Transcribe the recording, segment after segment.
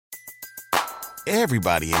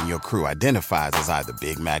Everybody in your crew identifies as either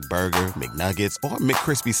Big Mac Burger, McNuggets, or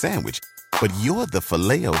McCrispy Sandwich. But you're the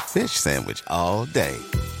Filet-O-Fish Sandwich all day.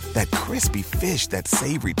 That crispy fish, that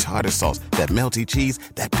savory tartar sauce, that melty cheese,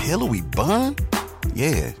 that pillowy bun.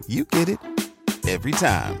 Yeah, you get it. Every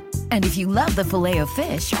time. And if you love the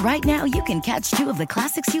Filet-O-Fish, right now you can catch two of the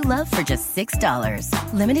classics you love for just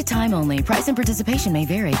 $6. Limited time only. Price and participation may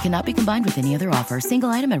vary. Cannot be combined with any other offer. Single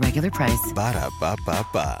item at regular price.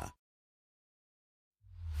 Ba-da-ba-ba-ba.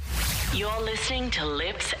 You're listening to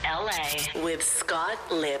Lips LA with Scott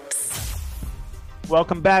Lips.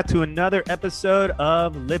 Welcome back to another episode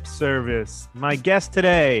of Lip Service. My guest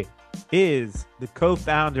today is the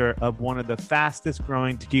co-founder of one of the fastest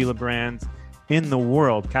growing tequila brands in the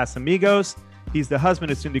world, Casamigos. He's the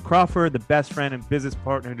husband of Cindy Crawford, the best friend and business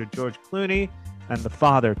partner to George Clooney, and the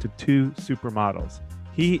father to two supermodels.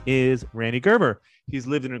 He is Randy Gerber. He's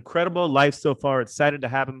lived an incredible life so far. Excited to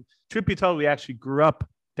have him. Truth be told, we actually grew up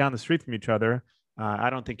down the street from each other. I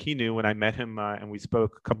don't think he knew when I met him and we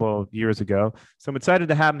spoke a couple of years ago. So I'm excited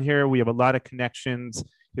to have him here. We have a lot of connections.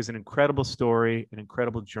 He has an incredible story, an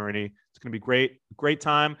incredible journey. It's going to be great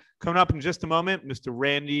time. Coming up in just a moment, Mr.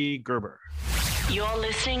 Randy Gerber. You're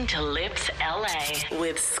listening to Lips LA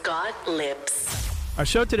with Scott Lips. Our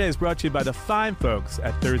show today is brought to you by the fine folks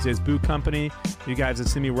at Thursday's Boot Company. You guys have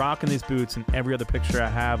seen me rocking these boots in every other picture I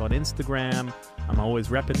have on Instagram. I'm always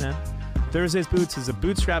repping them. Thursday's Boots is a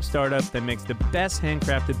bootstrap startup that makes the best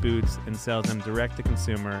handcrafted boots and sells them direct to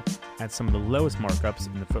consumer at some of the lowest markups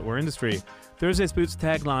in the footwear industry. Thursday's Boots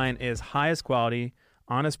tagline is highest quality,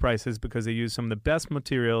 honest prices, because they use some of the best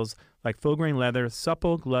materials like full grain leather,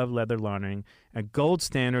 supple glove leather lining, and gold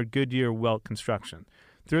standard Goodyear welt construction.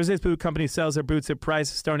 Thursday's Boot Company sells their boots at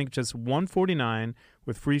prices starting at just $149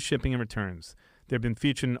 with free shipping and returns. They've been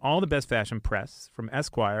featured in all the best fashion press, from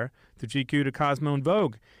Esquire to GQ to Cosmo and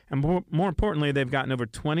Vogue. And more importantly, they've gotten over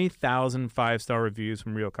 20,000 five-star reviews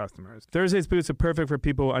from real customers. Thursday's Boots are perfect for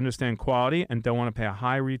people who understand quality and don't want to pay a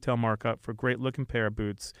high retail markup for a great-looking pair of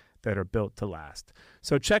boots that are built to last.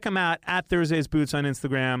 So check them out at Thursday's Boots on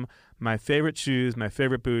Instagram. My favorite shoes, my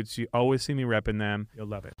favorite boots. You always see me repping them. You'll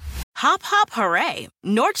love it. Hop, hop, hooray!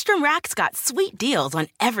 Nordstrom Rack's got sweet deals on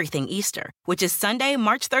everything Easter, which is Sunday,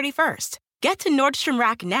 March 31st. Get to Nordstrom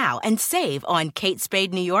Rack now and save on Kate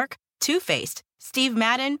Spade New York, Too Faced, Steve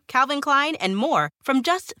Madden, Calvin Klein, and more from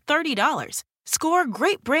just $30. Score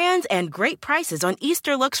great brands and great prices on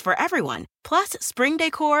Easter looks for everyone, plus spring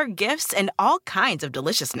decor, gifts, and all kinds of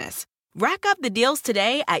deliciousness. Rack up the deals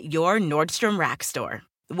today at your Nordstrom Rack store.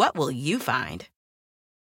 What will you find?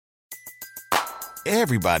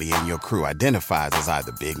 Everybody in your crew identifies as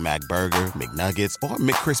either Big Mac Burger, McNuggets, or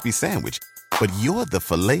McCrispy Sandwich. But you're the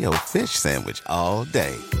Filet-O-Fish Sandwich all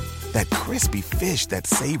day. That crispy fish, that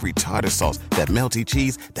savory tartar sauce, that melty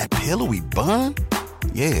cheese, that pillowy bun.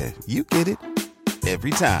 Yeah, you get it.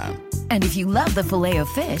 Every time. And if you love the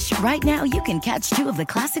Filet-O-Fish, right now you can catch two of the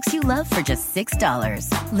classics you love for just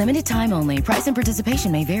 $6. Limited time only. Price and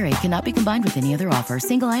participation may vary. Cannot be combined with any other offer.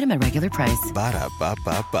 Single item at regular price.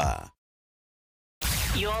 Ba-da-ba-ba-ba.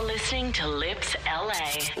 You're listening to Lips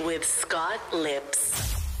LA with Scott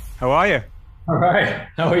Lips. How are you? All right.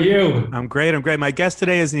 How are you? I'm great. My guest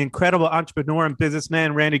today is the incredible entrepreneur and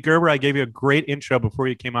businessman, Randy Gerber. I gave you a great intro before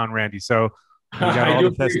you came on, Randy. So we got all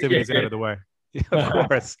the festivities out of the way. Of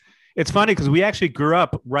course. It's funny because we actually grew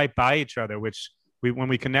up right by each other, which when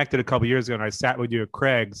we connected a couple years ago and I sat with you at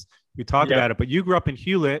Craig's, we talked about it. But you grew up in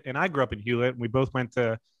Hewlett and I grew up in Hewlett. And we both went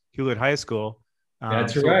to Hewlett High School.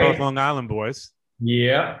 That's so right. We're both Long Island boys.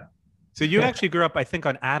 Yeah. So you actually grew up, I think,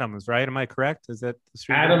 on Adams, right? Am I correct? Is that the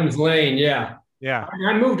street? Adams Lane, yeah. Yeah.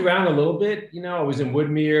 I moved around a little bit. You know, I was in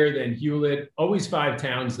Woodmere, then Hewlett, always five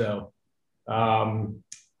towns though.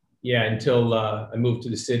 Until I moved to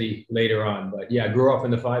the city later on. But yeah, I grew up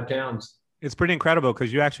in the five towns. It's pretty incredible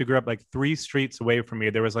because you actually grew up like 3 streets away from me.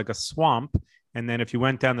 There was like a swamp. And then if you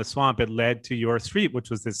went down the swamp, it led to your street, which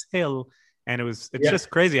was this hill. And it's just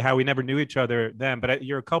crazy how we never knew each other then. But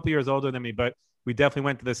you're a couple years older than me, but we definitely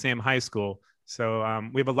went to the same high school. So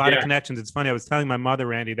we have a lot of connections. It's funny. I was telling my mother,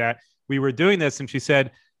 Randy, that we were doing this. And she said,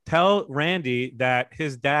 tell Randy that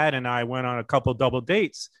his dad and I went on a couple double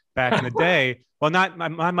dates back in the day. Well, not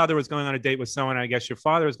my mother was going on a date with someone. I guess your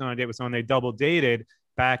father was going on a date with someone. They double dated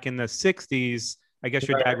back in the 60s. I guess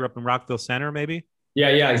your dad grew up in Rockville Center, maybe?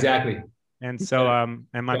 Yeah, exactly. And so,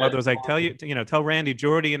 and my mother was like, tell Randy,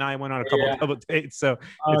 Jordy and I went on a couple of double dates. So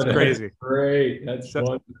it's crazy. Great. That's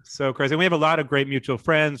so crazy. And we have a lot of great mutual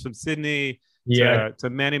friends from Sydney to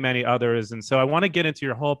many, many others. And so I want to get into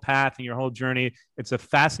your whole path and your whole journey. It's a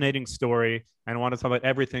fascinating story. And I want to talk about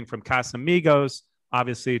everything from Casamigos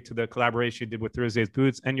obviously, to the collaboration you did with Thursday's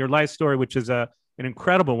Boots and your life story, which is an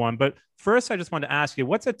incredible one. But first, I just wanted to ask you,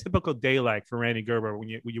 what's a typical day like for Randy Gerber when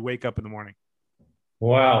you wake up in the morning?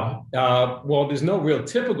 Wow. Well, there's no real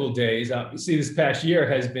typical days. Obviously, this past year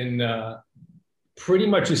has been pretty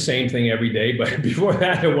much the same thing every day, but before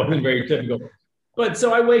that, it wasn't very typical. But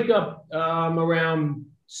so I wake up around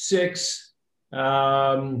 6,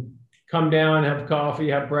 come down, have coffee,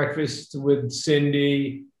 have breakfast with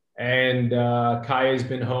Cindy, and Kaya's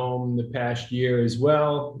been home the past year as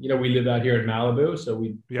well. You know, we live out here in Malibu, so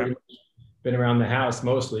we've pretty much been around the house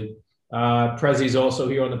mostly. Prezzi's also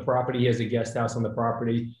here on the property. He has a guest house on the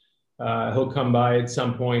property. He'll come by at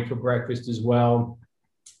some point for breakfast as well.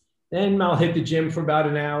 Then I'll hit the gym for about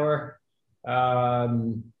an hour,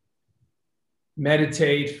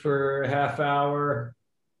 meditate for a half hour,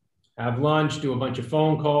 have lunch, do a bunch of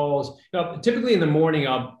phone calls. Now, typically in the morning,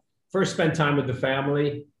 I'll first spend time with the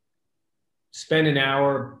family, spend an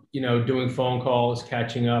hour, doing phone calls,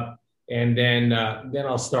 catching up, and then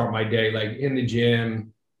I'll start my day like in the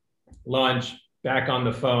gym, lunch, back on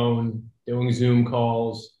the phone, doing Zoom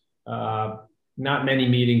calls. Not many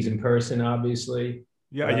meetings in person, obviously.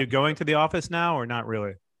 Yeah. Are you going to the office now or not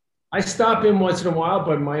really? I stop in once in a while,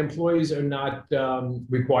 but my employees are not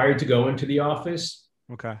required to go into the office.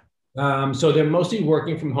 Okay. So they're mostly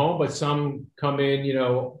working from home, but some come in,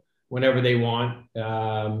 whenever they want.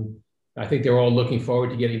 I think they're all looking forward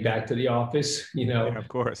to getting back to the office. Yeah, of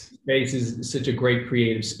course. Space is such a great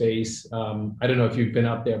creative space. I don't know if you've been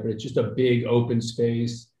up there, but it's just a big open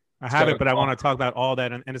space. I haven't, but I want to talk about all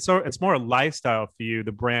that. And it's more a lifestyle for you,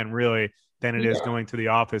 the brand, really, than it is going to the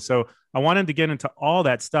office. So I wanted to get into all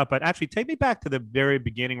that stuff, but actually take me back to the very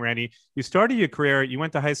beginning, Randy. You started your career, you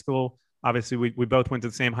went to high school. Obviously, we both went to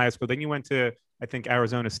the same high school. Then you went to, I think,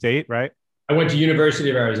 Arizona State, right? I went to University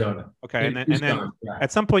of Arizona. Okay. And then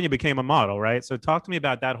at some point you became a model, right? So talk to me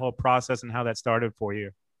about that whole process and how that started for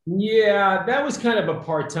you. Yeah, that was kind of a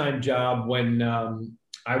part-time job when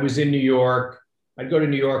I was in New York. I'd go to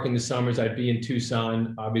New York in the summers. I'd be in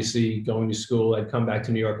Tucson, obviously going to school. I'd come back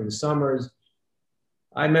to New York in the summers.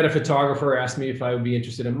 I met a photographer, asked me if I would be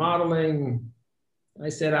interested in modeling. I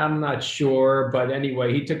said, I'm not sure. But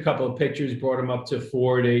anyway, he took a couple of pictures, brought them up to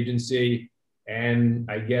Ford agency. And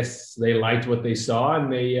I guess they liked what they saw,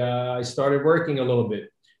 and I started working a little bit.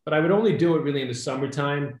 But I would only do it really in the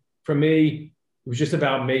summertime. For me, it was just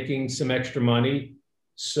about making some extra money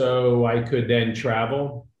so I could then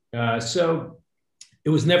travel. So it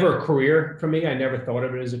was never a career for me. I never thought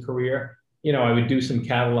of it as a career. I would do some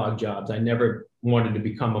catalog jobs. I never wanted to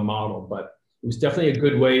become a model, but it was definitely a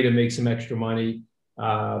good way to make some extra money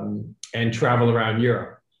and travel around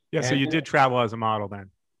Europe. Yeah, so you did travel as a model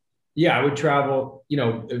then? Yeah, I would travel,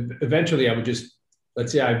 eventually I would just,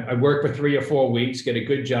 let's say I work for 3 or 4 weeks, get a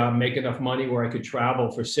good job, make enough money where I could travel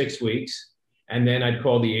for 6 weeks. And then I'd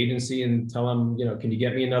call the agency and tell them, can you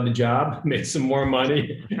get me another job, make some more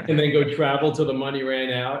money, and then go travel till the money ran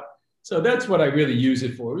out. So that's what I really use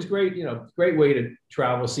it for. It was great, great way to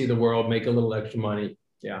travel, see the world, make a little extra money.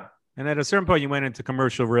 Yeah. And at a certain point you went into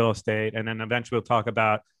commercial real estate, and then eventually we'll talk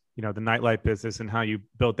about, the nightlife business and how you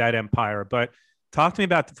built that empire. But talk to me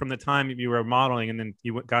about from the time you were modeling and then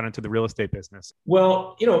you got into the real estate business.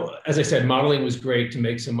 Well, as I said, modeling was great to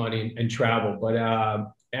make some money and travel. But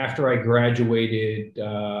after I graduated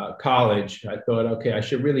college, I thought, okay, I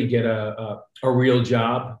should really get a real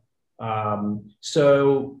job.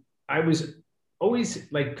 So I was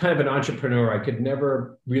always like kind of an entrepreneur. I could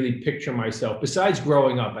never really picture myself. Besides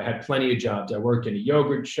growing up, I had plenty of jobs. I worked in a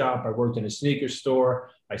yogurt shop. I worked in a sneaker store.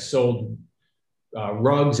 I sold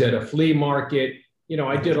rugs at a flea market.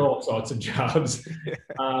 I did all sorts of jobs.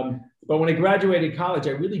 But when I graduated college,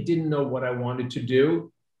 I really didn't know what I wanted to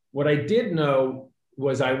do. What I did know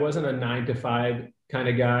was I wasn't a 9-to-5 kind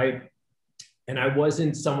of guy. And I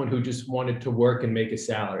wasn't someone who just wanted to work and make a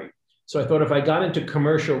salary. So I thought if I got into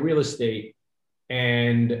commercial real estate,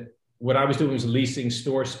 and what I was doing was leasing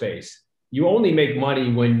store space, you only make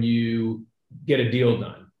money when you get a deal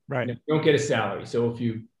done. Right. You don't get a salary. So if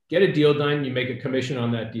you get a deal done, you make a commission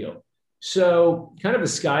on that deal. So kind of the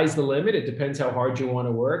sky's the limit. It depends how hard you want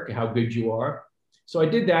to work, how good you are. So I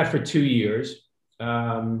did that for 2 years.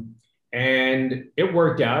 And it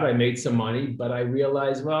worked out. I made some money, but I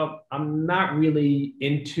realized, well, I'm not really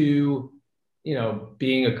into,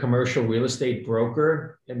 being a commercial real estate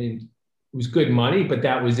broker. I mean, it was good money, but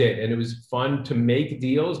that was it. And it was fun to make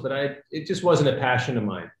deals, but it just wasn't a passion of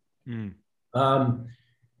mine.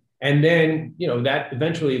 And then, that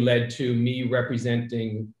eventually led to me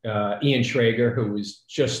representing Ian Schrager, who was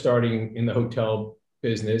just starting in the hotel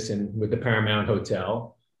business and with the Paramount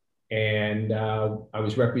Hotel. And I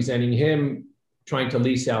was representing him trying to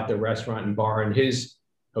lease out the restaurant and bar in his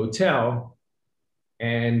hotel.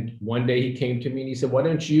 And one day he came to me and he said, "Why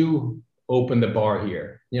don't you open the bar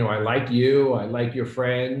here? You know, I like you, I like your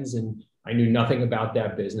friends." And I knew nothing about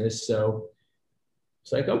that business. So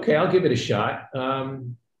it's like, okay, I'll give it a shot.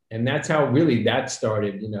 And that's how really that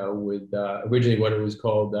started, you know, with originally what it was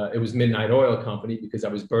called. It was Midnight Oil Company, because I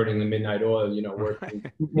was burning the midnight oil, you know, working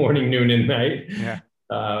morning, noon, and night. Yeah.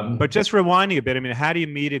 But just rewinding a bit, I mean, how do you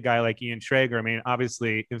meet a guy like Ian Schrager? I mean,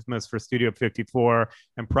 obviously infamous for Studio 54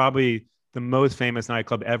 and probably the most famous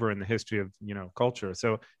nightclub ever in the history of, you know, culture.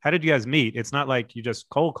 So how did you guys meet? It's not like you just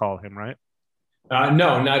cold call him, right?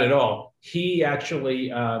 No, not at all. He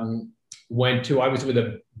actually I was with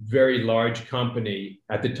a very large company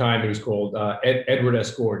at the time. It was called Edward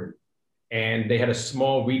S. Gordon. And they had a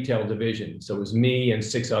small retail division. So it was me and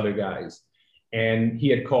 6 other guys. And he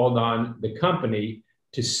had called on the company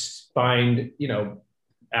to find, you know,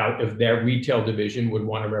 out of their retail division would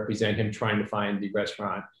want to represent him trying to find the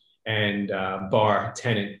restaurant and bar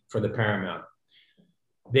tenant for the Paramount.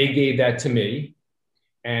 They gave that to me.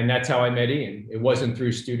 And that's how I met Ian. It wasn't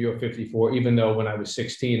through Studio 54, even though when I was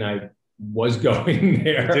 16, I was going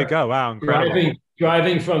there. You did go. Wow, incredible.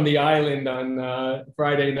 Driving from the island on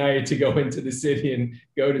Friday night to go into the city and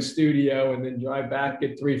go to studio and then drive back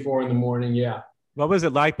at 3, 4 in the morning. Yeah. What was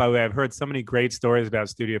it like, by the way? I've heard so many great stories about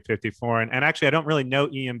Studio 54. And actually, I don't really know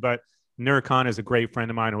Ian, but Nur Khan is a great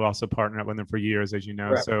friend of mine who also partnered up with him for years, as you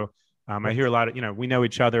know. Right. So I hear a lot of, you know, we know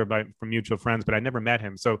each other from mutual friends, but I never met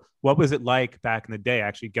him. So what was it like back in the day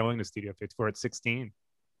actually going to Studio 54 at 16?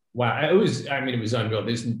 Wow. It was unreal.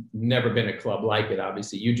 There's never been a club like it.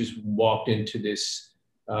 Obviously, you just walked into this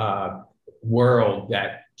world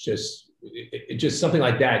that just something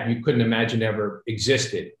like that you couldn't imagine ever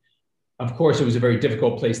existed. Of course, it was a very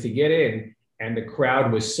difficult place to get in, and the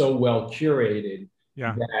crowd was so well curated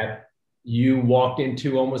that you walked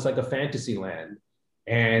into almost like a fantasy land.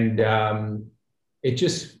 And it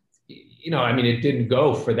just, you know, I mean, it didn't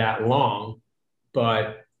go for that long,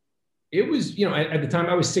 but it was, you know, at the time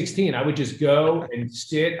I was 16, I would just go and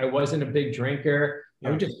sit. I wasn't a big drinker.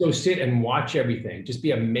 I would just go sit and watch everything, just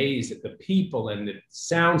be amazed at the people and the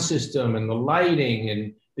sound system and the lighting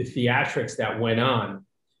and the theatrics that went on.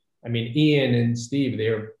 I mean, Ian and Steve,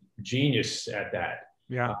 they're genius at that.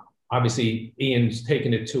 Yeah. Obviously, Ian's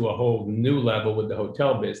taken it to a whole new level with the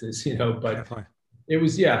hotel business, you know, but definitely. It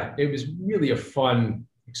was really a fun,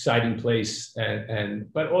 exciting place,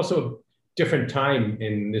 but also a different time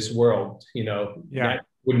in this world, you know, that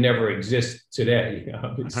would never exist today.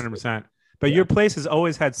 100%. But your place has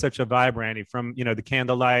always had such a vibe, Randy, from, you know, the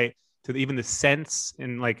candlelight to even the scents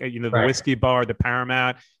and, like, you know, the whiskey bar, the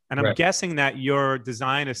Paramount. And I'm guessing that your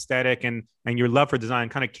design aesthetic and your love for design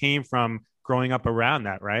kind of came from growing up around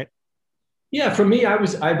that, right? Yeah, for me,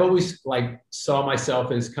 I've always like saw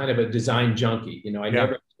myself as kind of a design junkie. You know, I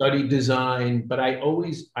never studied design, but I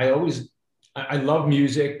love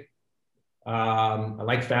music. I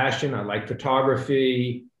like fashion. I like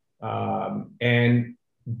photography, and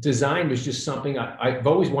design was just something I've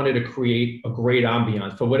always wanted to create a great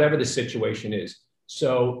ambiance for whatever the situation is.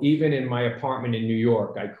 So even in my apartment in New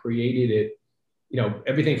York, I created it, you know,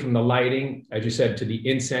 everything from the lighting, as you said, to the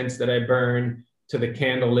incense that I burn, to the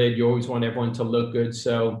candle lid. You always want everyone to look good.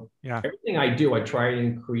 So everything I do, I try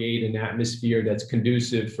and create an atmosphere that's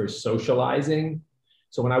conducive for socializing.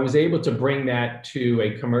 So when I was able to bring that to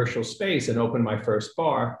a commercial space and open my first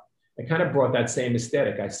bar, I kind of brought that same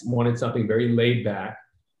aesthetic. I wanted something very laid back.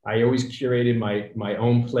 I always curated my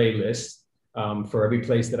own playlist for every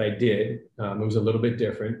place that I did. It was a little bit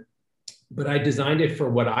different, but I designed it for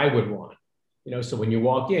what I would want. You know, so when you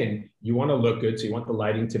walk in, you want to look good. So you want the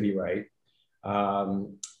lighting to be right.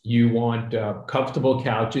 You want comfortable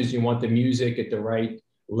couches. You want the music at the right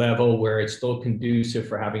level where it's still conducive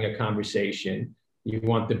for having a conversation. You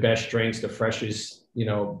want the best drinks, the freshest, you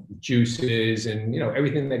know, juices and, you know,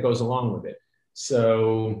 everything that goes along with it.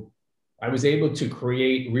 So I was able to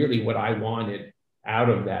create really what I wanted out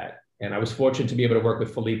of that. And I was fortunate to be able to work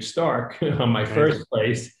with Philippe Stark on my first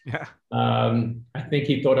place. Yeah. I think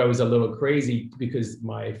he thought I was a little crazy because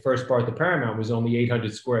my first bar at the Paramount was only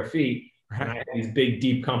 800 square feet. And I had these big,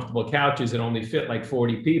 deep, comfortable couches that only fit like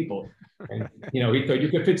 40 people. And, you know, he thought you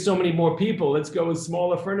could fit so many more people. Let's go with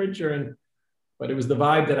smaller furniture. But it was the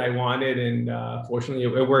vibe that I wanted. And fortunately,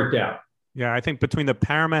 it worked out. Yeah, I think between the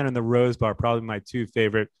Paramount and the Rose Bar, probably my two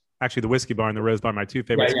favorite, actually the Whiskey Bar and the Rose Bar, my two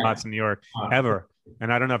favorite spots in New York ever.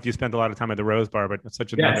 And I don't know if you spent a lot of time at the Rose Bar, but it's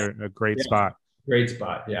such a great spot. Great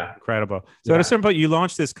spot. Yeah. Incredible. So at a certain point, you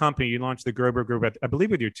launched this company, you launched the Gerber Group, I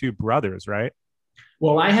believe with your two brothers, right?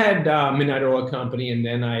 Well, I had Midnight Oil Company, and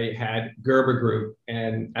then I had Gerber Group.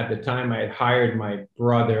 And at the time, I had hired my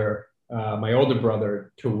brother, my older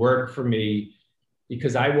brother, to work for me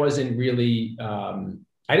because I wasn't really,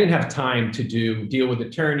 I didn't have time to deal with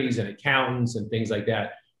attorneys and accountants and things like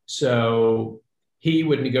that. So he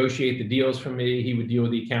would negotiate the deals for me. He would deal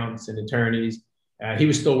with the accountants and attorneys. He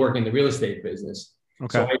was still working in the real estate business.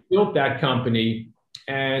 Okay. So I built that company.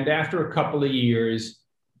 And after a couple of years,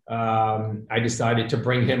 I decided to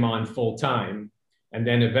bring him on full time. And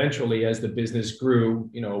then eventually, as the business grew,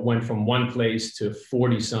 it went from one place to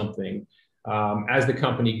 40 something. As the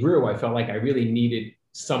company grew, I felt like I really needed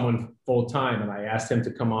someone full time. And I asked him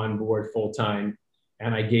to come on board full time.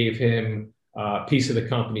 And I gave him a piece of the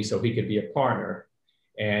company so he could be a partner.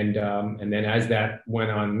 And then as that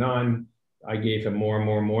went on and on, I gave him more and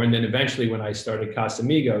more and more. And then eventually, when I started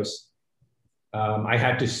Casamigos, I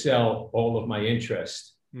had to sell all of my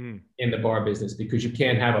interest in the bar business because you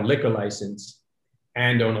can't have a liquor license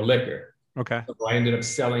and own a liquor. Okay. So I ended up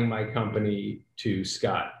selling my company to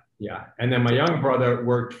Scott. Yeah. And then my younger brother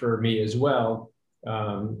worked for me as well.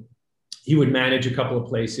 He would manage a couple of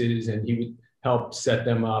places and he would help set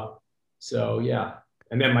them up. So, yeah.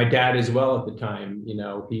 And then my dad as well at the time, he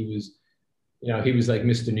was like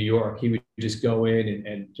Mr. New York. He would just go in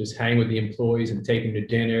and just hang with the employees and take them to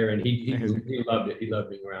dinner. And he loved it. He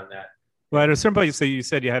loved being around that. Well, at a certain point, you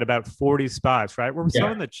said you had about 40 spots, right? What were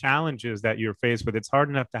some of the challenges that you were faced with? It's hard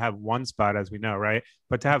enough to have one spot, as we know, right?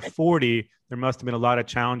 But to have 40, there must have been a lot of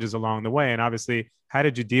challenges along the way. And obviously, how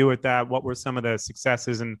did you deal with that? What were some of the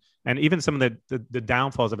successes and even some of the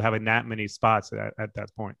downfalls of having that many spots at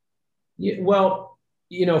that point? Yeah, well,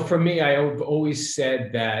 for me, I've always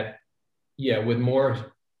said that, with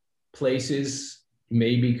more places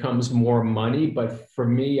maybe comes more money. But for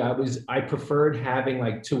me, I preferred having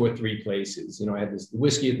like 2 or 3 places. I had this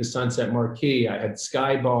Whiskey at the Sunset Marquee. I had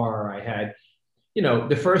Sky Bar. I had,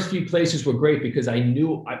 the first few places were great because I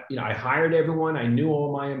knew, I hired everyone. I knew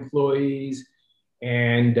all my employees.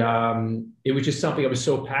 And it was just something I was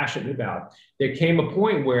so passionate about. There came a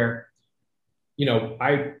point where,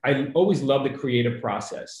 I always loved the creative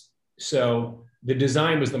process. So the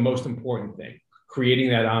design was the most important thing, creating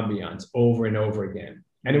that ambiance over and over again.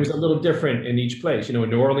 And it was a little different in each place. In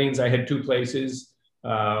New Orleans, I had 2 places,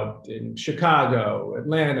 in Chicago,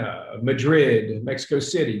 Atlanta, Madrid, Mexico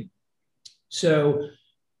City. So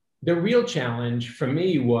the real challenge for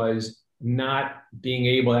me was not being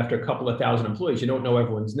able, after a couple of thousand employees, you don't know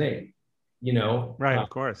everyone's name, Right, of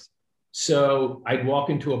course. So I'd walk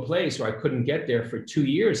into a place where I couldn't get there for 2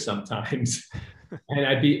 years sometimes.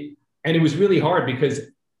 And it was really hard because,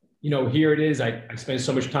 here it is, I spent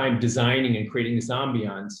so much time designing and creating this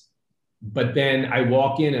ambiance, but then I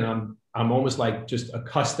walk in and I'm almost like just a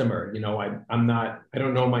customer, I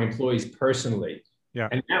don't know my employees personally. Yeah.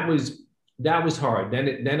 And that was hard.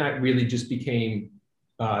 Then I really just became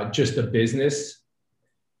just a business.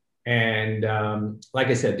 And like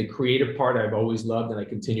I said, the creative part I've always loved, and I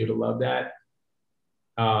continue to love that.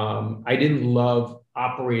 I didn't love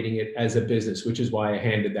operating it as a business, which is why I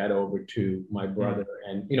handed that over to my brother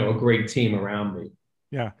and, a great team around me.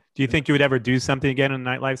 Yeah. Do you think you would ever do something again in the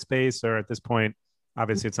nightlife space, or at this point,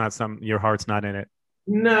 obviously it's not your heart's not in it?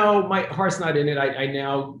 No, my heart's not in it. I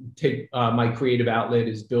now take my creative outlet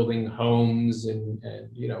is building homes and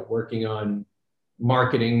working on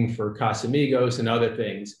marketing for Casamigos and other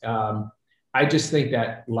things. I just think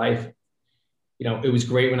that life, it was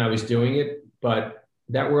great when I was doing it, but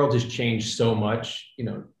that world has changed so much.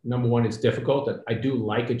 Number one, it's difficult. I do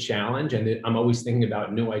like a challenge, and I'm always thinking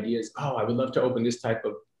about new ideas. Oh, I would love to open this type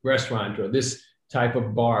of restaurant or this type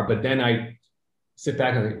of bar. But then I sit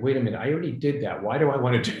back and think, wait a minute, I already did that. Why do I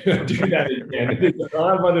want to do that again? There's a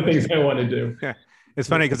lot of other things I want to do. Yeah. It's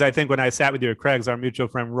funny because I think when I sat with you at Craig's, our mutual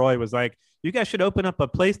friend Roy was like, you guys should open up a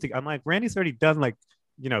place. I'm like, Randy's already done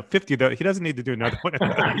 50 though. He doesn't need to do another one of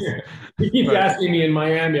those. He keeps asking me in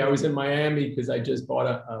Miami. I was in Miami because I just bought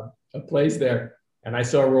a place there. And I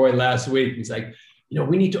saw Roy last week. He's like,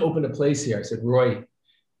 we need to open a place here. I said, Roy,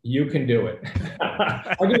 you can do it.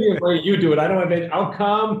 I'll give you a break. You do it. I don't want to. I'll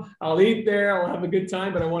come. I'll eat there. I'll have a good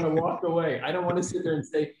time. But I want to walk away. I don't want to sit there and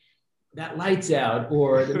say, that light's out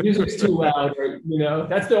or the music's too loud. Or,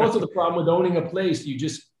 that's also the problem with owning a place.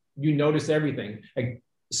 You notice everything. Like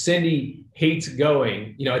Cindy hates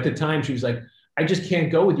going. At the time she was like, I just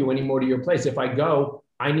can't go with you anymore to your place. If I go,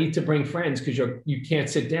 I need to bring friends because you can't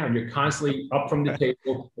sit down. You're constantly up from the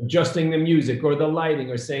table, adjusting the music or the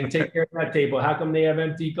lighting or saying, take care of that table. How come they have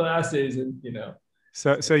empty glasses? And,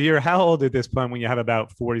 So you're how old at this point when you have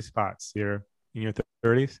about 40 spots? You're in your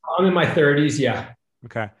 30s? I'm in my 30s. Yeah.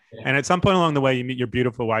 Okay. And at some point along the way, you meet your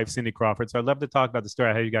beautiful wife, Cindy Crawford. So I'd love to talk about the story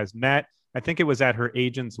of how you guys met. I think it was at her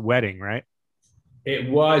agent's wedding, right? It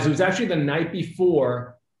was actually the night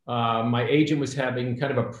before. My agent was having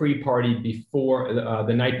kind of a pre-party before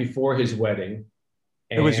the night before his wedding.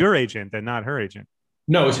 And it was your agent and not her agent.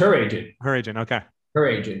 No, it was her agent. Her agent. Okay. Her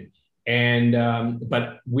agent. And,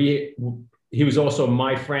 but he was also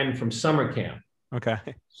my friend from summer camp. Okay.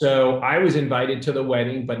 So I was invited to the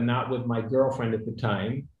wedding, but not with my girlfriend at the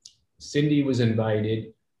time. Cindy was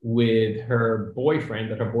invited with her boyfriend,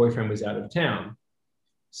 but her boyfriend was out of town.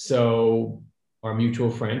 So our mutual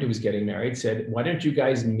friend who was getting married said, why don't you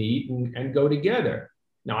guys meet and go together?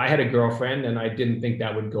 Now, I had a girlfriend and I didn't think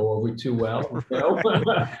that would go over too well. You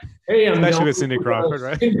know? Hey, especially with Cindy Crawford,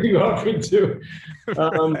 right? Cindy Crawford too.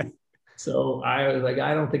 So I was like,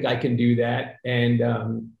 I don't think I can do that.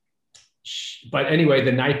 And, but anyway,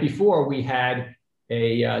 the night before we had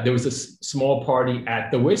there was a small party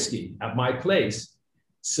at the Whiskey at my place.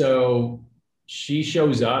 So she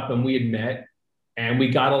shows up and we had met and we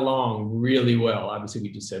got along really well. Obviously we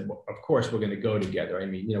just said, well, of course we're going to go together. I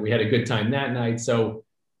mean, you know, we had a good time that night. So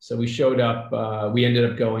we showed up, we ended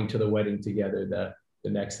up going to the wedding together the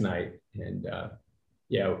next night. And,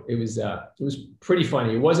 yeah, it was pretty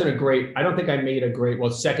funny. It wasn't I don't think I made a great,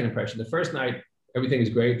 second impression. The first night, everything was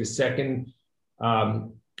great. The second, I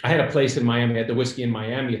had a place in Miami, I had the Whiskey in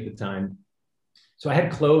Miami at the time. So I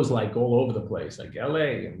had clothes like all over the place, like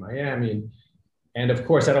LA and Miami. And of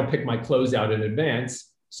course, I don't pick my clothes out in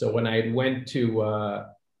advance. So when I went to,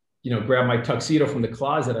 grab my tuxedo from the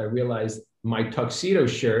closet, I realized my tuxedo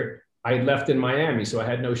shirt I left in Miami. So I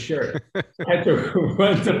had no shirt. I had to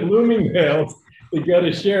run to Bloomingdale's to get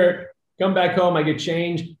a shirt, come back home, I get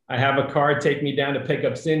changed. I have a car take me down to pick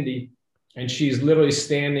up Cindy. And she's literally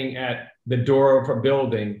standing at the door of her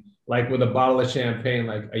building, like with a bottle of champagne.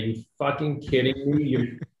 Like, are you fucking kidding me? You're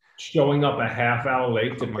showing up a half hour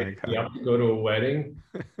late to pick me up to go to a wedding.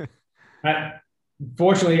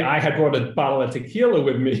 Fortunately, I had brought a bottle of tequila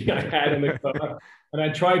with me. I had in the car. And I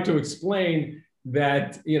tried to explain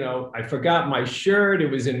that, I forgot my shirt. It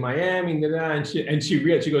was in Miami. And she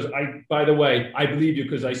goes, by the way, I believe you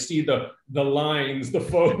because I see the lines, the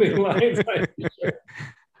folding lines.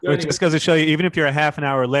 Which just goes to show you, even if you're a half an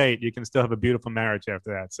hour late, you can still have a beautiful marriage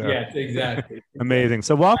after that. So yes, exactly. Amazing.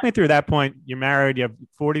 So walk me through that point. You're married, you have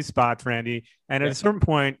 40 spots, Randy. And at a certain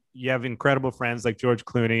point, you have incredible friends like George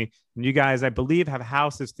Clooney. And you guys, I believe, have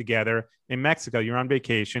houses together in Mexico. You're on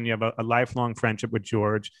vacation. You have a lifelong friendship with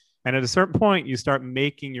George. And at a certain point, you start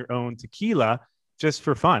making your own tequila just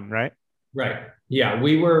for fun, right? Right. Yeah.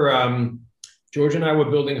 We were, George and I were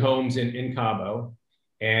building homes in Cabo.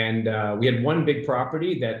 And we had one big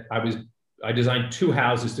property that I designed two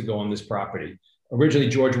houses to go on this property. Originally,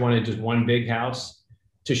 George wanted just one big house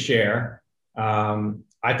to share.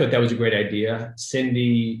 I thought that was a great idea.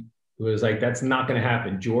 Cindy was like, that's not going to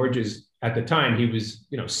happen. George at the time, he was,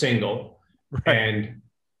 single. Right. And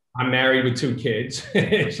I'm married with two kids.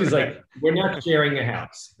 She's like, we're not sharing a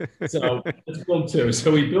house. So let's build two.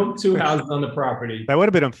 So we built two houses on the property. That would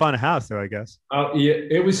have been a fun house, though, I guess. Yeah,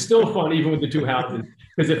 it was still fun, even with the two houses,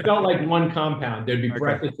 because it felt like one compound. There'd be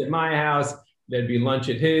breakfast at my house. There'd be lunch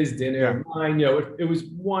at his, dinner at mine. It was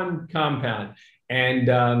one compound.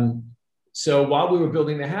 And so while we were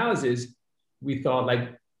building the houses, we thought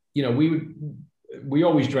we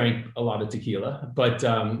always drank a lot of tequila, but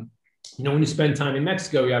when you spend time in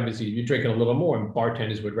Mexico, you're drinking a little more, and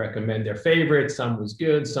bartenders would recommend their favorites. Some was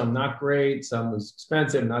good, some not great, some was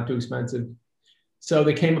expensive, not too expensive. So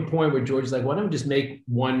there came a point where George was like, why don't we just make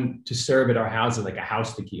one to serve at our houses, like a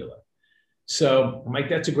house tequila? So I'm like,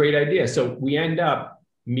 that's a great idea. So we end up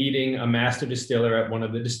meeting a master distiller at one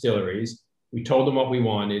of the distilleries. We told him what we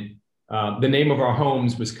wanted. The name of our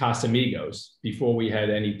homes was Casamigos before we had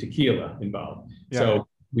any tequila involved. Yeah. So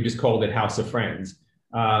we just called it House of Friends.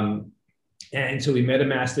 And so we met a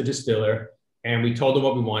master distiller and we told him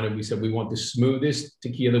what we wanted. We said, we want the smoothest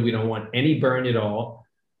tequila. We don't want any burn at all,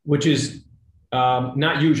 which is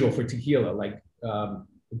not usual for tequila. Like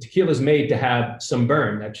tequila is made to have some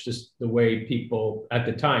burn. That's just the way people at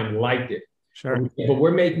the time liked it. Sure. But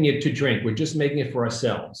we're making it to drink. We're just making it for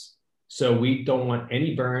ourselves. So we don't want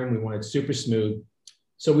any burn. We want it super smooth.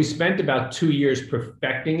 So we spent about 2 years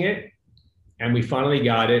perfecting it. And we finally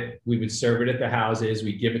got it. We would serve it at the houses.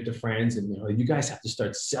 We give it to friends, and you guys have to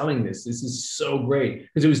start selling this. This is so great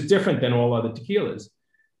because it was different than all other tequilas.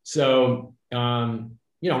 So, and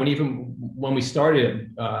even when we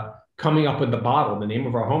started coming up with the bottle, the name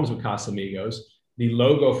of our homes were Casamigos. The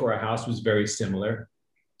logo for our house was very similar.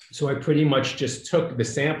 So I pretty much just took the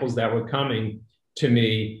samples that were coming to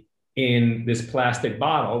me in this plastic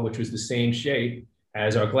bottle, which was the same shape.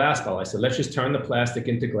 as our glass bottle. I said, let's just turn the plastic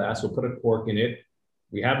into glass. We'll put a cork in it.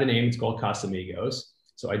 We have the name. It's called Casamigos.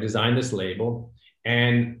 So I designed this label,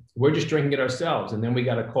 and we're just drinking it ourselves. And then we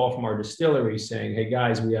got a call from our distillery saying, hey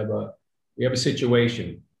guys, we have a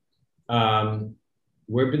situation.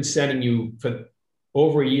 We've been sending you for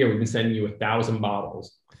over a year. We've been sending you 1,000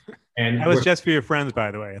 bottles. And that was just for your friends,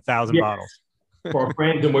 by the way, 1,000 bottles. For our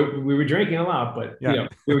friends, and we were drinking a lot, but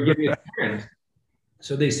we were giving it to friends.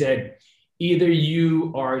 So they said, either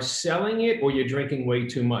you are selling it or you're drinking way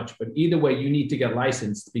too much. But either way, you need to get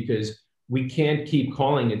licensed because we can't keep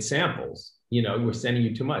calling it samples. We're sending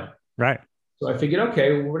you too much. Right. So I figured,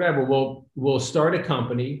 okay, whatever. We'll start a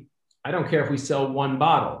company. I don't care if we sell one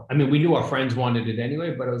bottle. I mean, we knew our friends wanted it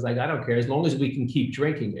anyway, but I was like, I don't care as long as we can keep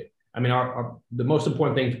drinking it. I mean, the most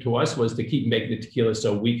important thing to us was to keep making the tequila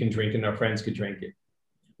so we can drink and our friends could drink it.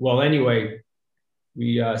 Well, anyway,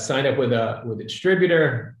 we signed up with a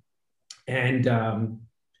distributor and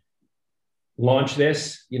launched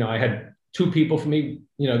this. I had 2 people for me,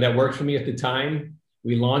 that worked for me at the time.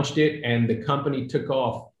 We launched it and the company took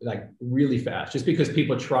off like really fast just because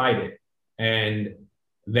people tried it and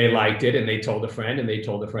they liked it and they told a friend and they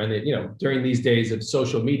told a friend that, during these days of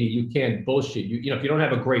social media, you can't bullshit. If you don't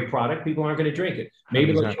have a great product, people aren't going to drink it.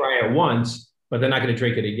 Maybe 100%. They'll try it once, but they're not going to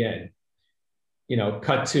drink it again.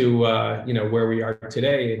 Cut to, where we are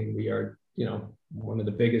today, and we are, one of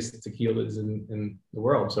the biggest tequilas in the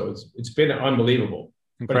world. So it's been unbelievable.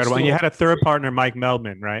 Incredible. And you had a third partner, Mike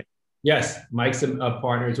Meldman, right? Yes. Mike's a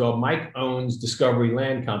partner as well. Mike owns Discovery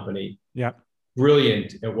Land Company. Yeah.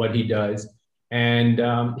 Brilliant at what he does. And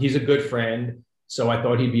he's a good friend. So I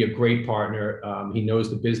thought he'd be a great partner. He knows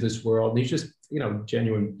the business world. And he's just,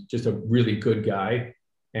 genuine, just a really good guy.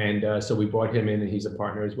 And so we brought him in and he's a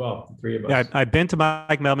partner as well, the 3 of us. Yeah, I've been to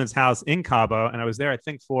Mike Meldman's house in Cabo, and I was there, I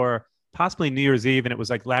think, for possibly New Year's Eve. And it was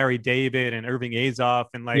like Larry David and Irving Azoff.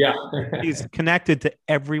 And he's connected to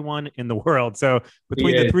everyone in the world. So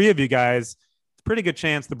between the 3 of you guys, pretty good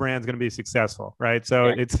chance the brand's going to be successful, right?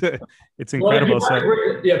 So it's incredible.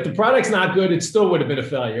 If the product's not good, it still would have been a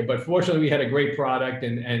failure. But fortunately, we had a great product,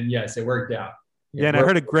 and yes, it worked out. And I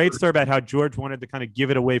heard a great story about how George wanted to kind of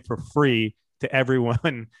give it away for free to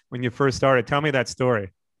everyone when you first started. Tell me that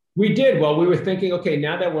story. We did. Well, we were thinking, okay,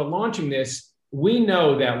 now that we're launching this, we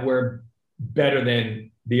know that we're better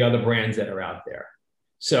than the other brands that are out there.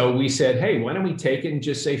 So we said, hey, why don't we take it and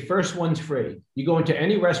just say, first one's free. You go into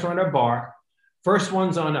any restaurant or bar, first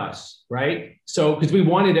one's on us, right? So, because we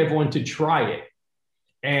wanted everyone to try it.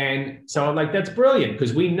 And so I'm like, that's brilliant,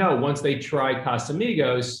 because we know once they try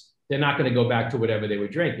Casamigos, they're not going to go back to whatever they were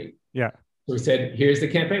drinking. Yeah. So we said, here's the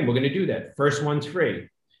campaign. We're going to do that. First one's free.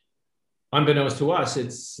 Unbeknownst to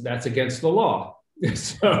us, that's against the law.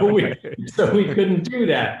 so we couldn't do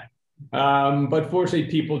that. But fortunately,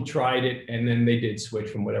 people tried it, and then they did switch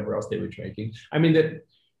from whatever else they were drinking. I mean,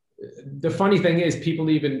 the funny thing is, people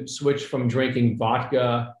even switch from drinking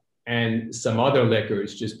vodka and some other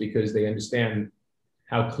liquors just because they understand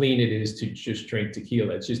how clean it is to just drink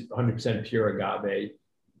tequila. It's just 100% pure agave,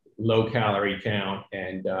 low calorie count,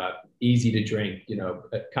 and easy to drink.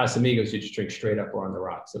 At Casamigos, you just drink straight up or on the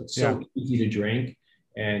rocks. So it's so easy to drink.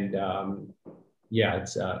 And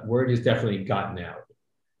it's word has definitely gotten out.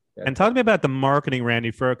 And talk to me about the marketing,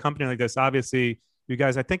 Randy, for a company like this. Obviously, you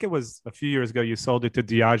guys, I think it was a few years ago, you sold it to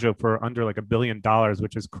Diageo for under like $1 billion,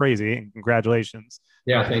 which is crazy. And congratulations.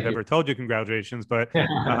 Yeah, I've never told you congratulations, but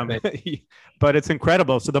but it's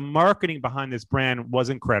incredible. So the marketing behind this brand was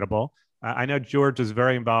incredible. I know George was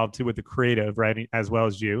very involved too with the creative, right, as well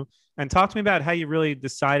as you. And talk to me about how you really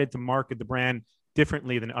decided to market the brand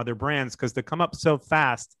differently than other brands, because to come up so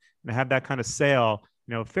fast and have that kind of sale,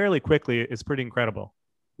 fairly quickly is pretty incredible.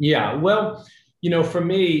 Yeah, well, for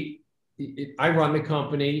me, I run the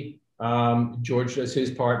company. George does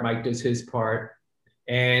his part. Mike does his part.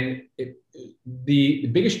 And the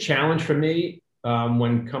biggest challenge for me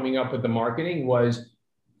when coming up with the marketing was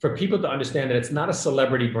for people to understand that it's not a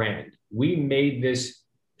celebrity brand. We made this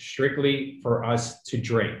strictly for us to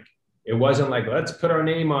drink. It wasn't like, let's put our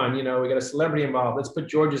name on, we got a celebrity involved. Let's put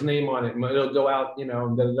George's name on it and it'll go out,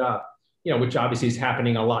 which obviously is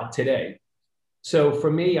happening a lot today. So for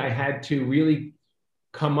me, I had to really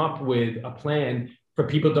come up with a plan for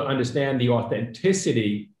people to understand the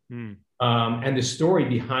authenticity and the story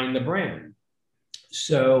behind the brand.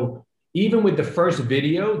 So even with the first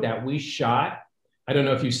video that we shot, I don't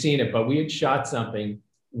know if you've seen it, but we had shot something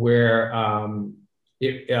where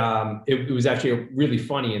it was actually really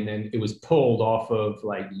funny. And then it was pulled off of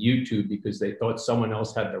like YouTube because they thought someone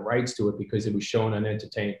else had the rights to it because it was shown on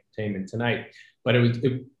Entertainment Tonight. But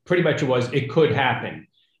it pretty much was, it could happen.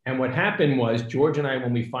 And what happened was George and I,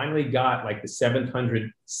 when we finally got like the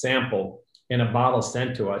 700 sample in a bottle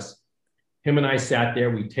sent to us, him and I sat there,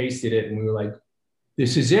 we tasted it, and we were like,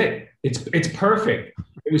 this is it. It's perfect.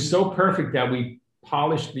 It was so perfect that we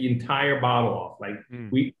polished the entire bottle off. Like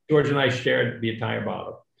George and I shared the entire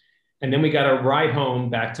bottle. And then we got a ride home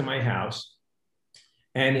back to my house.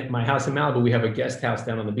 And at my house in Malibu, we have a guest house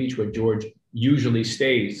down on the beach where George usually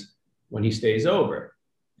stays when he stays over.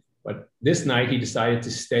 But this night he decided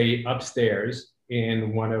to stay upstairs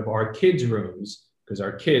in one of our kids' rooms because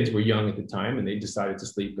our kids were young at the time and they decided to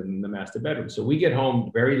sleep in the master bedroom. So we get home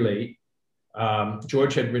very late.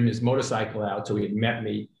 George had ridden his motorcycle out, so he had met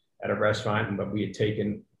me at a restaurant, but we had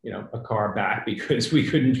taken, a car back because we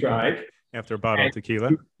couldn't drive. After a bottle of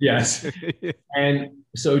tequila. Yes. And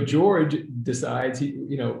so George decides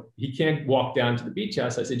he can't walk down to the beach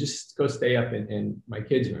house. I said, just go stay up in my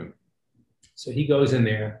kids' room. So he goes in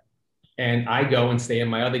there and I go and stay in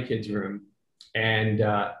my other kid's room. And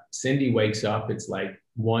Cindy wakes up. It's like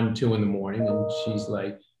 1, 2 in the morning. And she's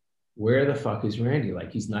like, where the fuck is Randy?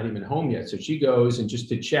 Like, he's not even home yet. So she goes and just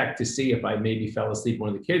to check to see if I maybe fell asleep in one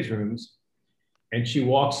of the kids' rooms. And she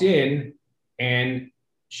walks in and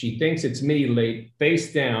she thinks it's me, laid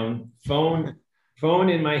face down, phone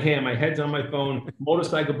in my hand, my head's on my phone,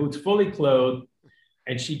 motorcycle boots, fully clothed.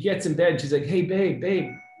 And she gets in bed. And she's like, hey,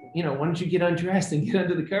 babe, why don't you get undressed and get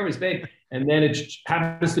under the covers, babe? And then it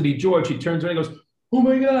happens to be George. He turns around and goes, oh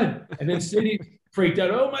my God. And then Cindy freaked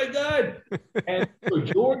out, oh my God. And so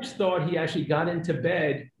George thought he actually got into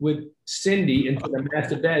bed with Cindy into the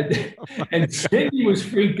master bed. And Cindy was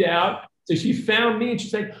freaked out. So she found me and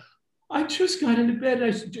she's like, I just got into bed. And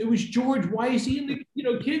I said, it was George. Why is he in the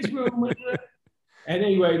kids' room? And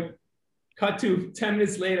anyway, cut to 10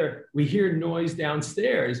 minutes later, we hear noise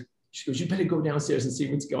downstairs. She goes, you better go downstairs and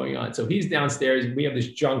see what's going on. So he's downstairs and we have this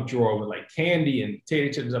junk drawer with like candy and potato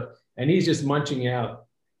chips and stuff. And he's just munching out.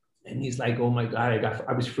 And he's like, oh my God,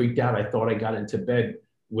 I was freaked out. I thought I got into bed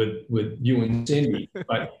with you and Cindy.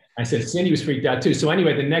 But I said, Cindy was freaked out too. So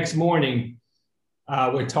anyway, the next morning,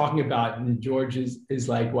 we're talking about, and George is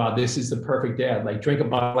like, wow, this is the perfect day. I'd like drink a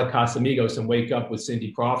bottle of Casamigos and wake up with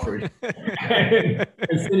Cindy Crawford. and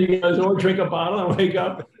Cindy goes, or drink a bottle and wake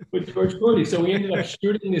up with George Clooney. So we ended up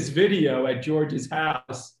shooting this video at George's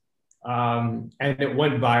house. And it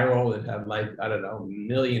went viral. It had like, I don't know,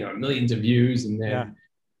 millions of views. And then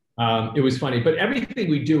it was funny. But everything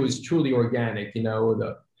we do is truly organic.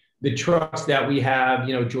 The trucks that we have,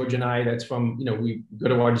 George and I, that's from, we go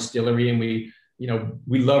to our distillery and we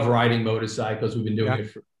love riding motorcycles. We've been doing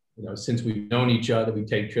it for, since we've known each other. We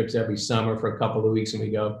take trips every summer for a couple of weeks and we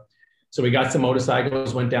go. So we got some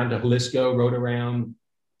motorcycles, went down to Jalisco, rode around,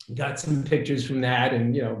 got some pictures from that.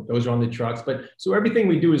 And, those are on the trucks. But so everything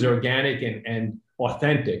we do is organic and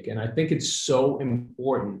authentic. And I think it's so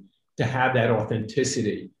important to have that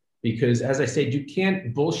authenticity because as I said, you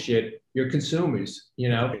can't bullshit your consumers. You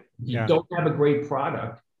don't have a great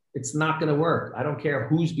product, it's not going to work. I don't care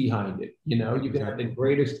who's behind it. You can have the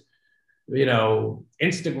greatest,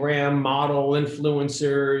 Instagram model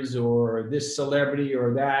influencers or this celebrity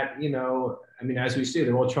or that, as we see,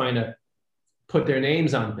 they're all trying to put their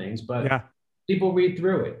names on things, but people read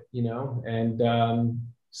through it, and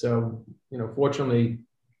so, fortunately,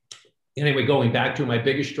 anyway, going back to my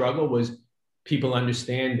biggest struggle was people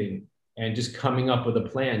understanding and just coming up with a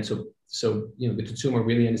plan. So, the consumer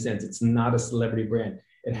really understands it's not a celebrity brand.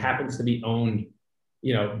 It happens to be owned,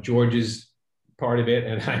 George's part of it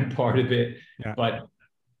and I'm part of it, but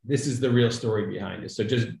this is the real story behind it. So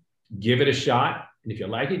just give it a shot. And if you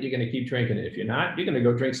like it, you're going to keep drinking it. If you're not, you're going to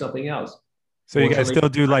go drink something else. So you guys still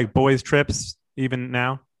do like boys trips even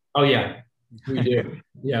now? Oh yeah, we do.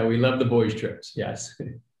 Yeah. We love the boys trips. Yes.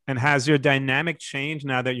 And has your dynamic changed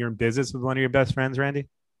now that you're in business with one of your best friends, Randy?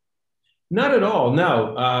 Not at all.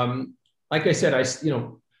 No. Like I said,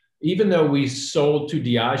 even though we sold to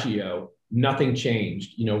Diageo, nothing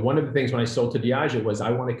changed. One of the things when I sold to Diageo was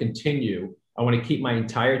I want to keep my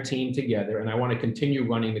entire team together and I want to continue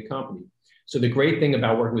running the company. So the great thing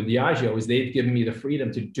about working with Diageo is they've given me the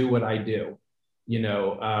freedom to do what I do.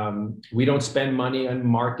 We don't spend money on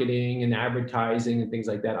marketing and advertising and things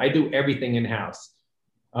like that. I do everything in-house.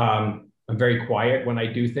 I'm very quiet when I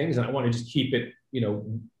do things and I want to just keep it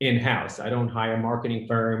in-house. I don't hire marketing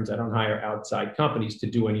firms. I don't hire outside companies to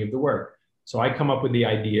do any of the work. So I come up with the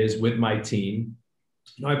ideas with my team.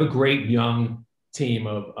 I have a great young team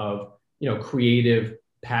of creative,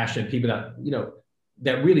 passionate people that,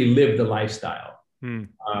 that really live the lifestyle.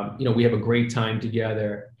 We have a great time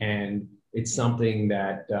together and it's something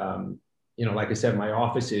that, like I said, my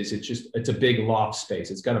office it's a big loft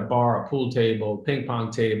space. It's got a bar, a pool table, ping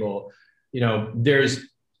pong table. There's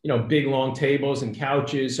big long tables and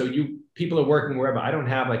couches. So people are working wherever. I don't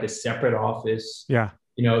have like a separate office, Yeah.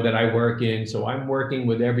 that I work in. So I'm working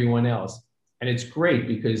with everyone else. And it's great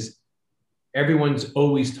because everyone's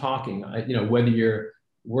always talking, whether you're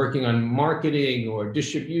working on marketing or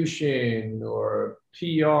distribution or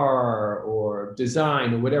PR or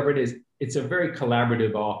design or whatever it is. It's a very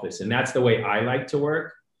collaborative office. And that's the way I like to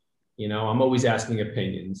work. I'm always asking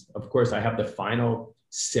opinions. Of course, I have the final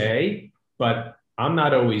say, but I'm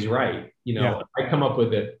not always right. I come up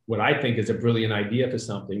with what I think is a brilliant idea for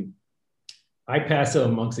something. I pass it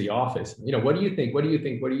amongst the office. What do you think? What do you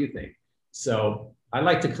think? What do you think? So I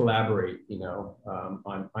like to collaborate,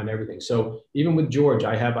 on everything. So even with George,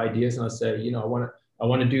 I have ideas and I'll say, I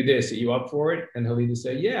want to do this. Are you up for it? And he'll either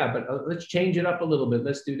say, yeah, but let's change it up a little bit.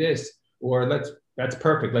 Let's do this. Or that's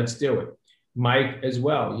perfect. Let's do it. Mike as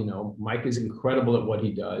well. Mike is incredible at what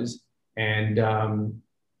he does. And,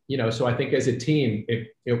 so I think as a team,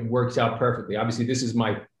 it works out perfectly. Obviously, this is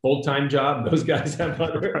my full-time job. Those guys have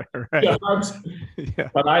other jobs,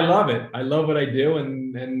 but I love it. I love what I do,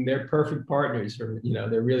 and they're perfect partners.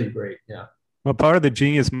 They're really great. Yeah. Well, part of the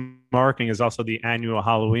genius marketing is also the annual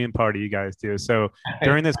Halloween party you guys do. So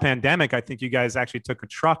during this pandemic, I think you guys actually took a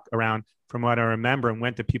truck around, from what I remember, and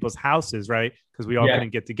went to people's houses, right? Because we all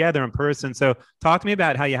couldn't get together in person. So talk to me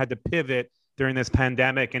about how you had to pivot during this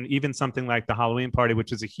pandemic, and even something like the Halloween party,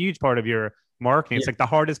 which is a huge part of your marketing. It's like the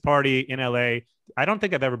hardest party in LA. I don't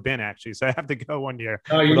think I've ever been, actually. So I have to go one year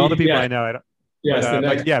with all the people I know.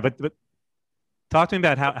 But talk to me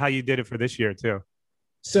about how you did it for this year too.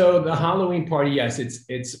 So the Halloween party, yes,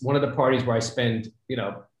 it's one of the parties where I spend,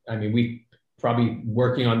 we probably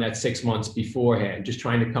working on that 6 months beforehand, just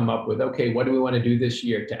trying to come up with, okay, what do we want to do this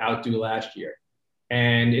year to outdo last year?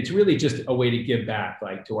 And it's really just a way to give back,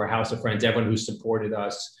 like to our house of friends, everyone who supported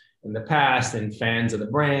us in the past and fans of the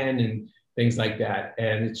brand and things like that.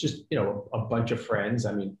 And it's just, a bunch of friends.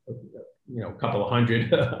 A couple of hundred.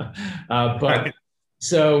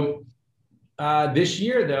 So this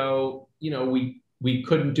year though, we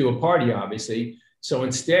couldn't do a party, obviously. So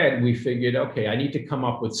instead we figured, okay, I need to come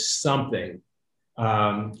up with something.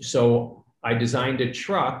 So I designed a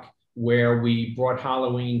truck where we brought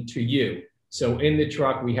Halloween to you. So in the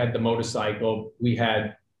truck, we had the motorcycle, we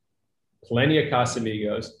had plenty of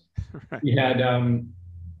Casamigos, right.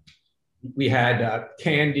 we had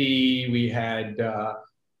candy, we had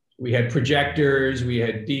projectors, we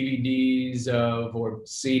had DVDs or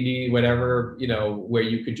CD, whatever, where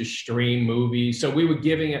you could just stream movies. So we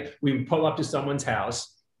would pull up to someone's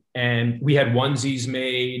house and we had onesies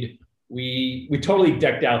made. We totally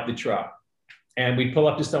decked out the truck. And we'd pull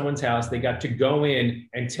up to someone's house. They got to go in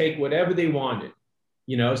and take whatever they wanted,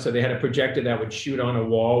 so they had a projector that would shoot on a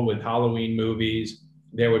wall with Halloween movies.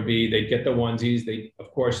 They'd get the onesies. They, of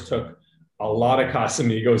course, took a lot of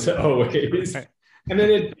Casamigos always. Right. And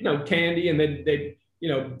then, candy. And then they,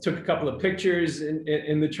 took a couple of pictures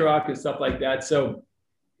in the truck and stuff like that. So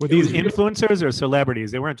were these influencers or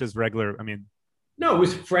celebrities? They weren't just regular. No, it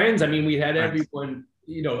was friends. We had everyone.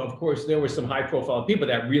 Of course, there were some high profile people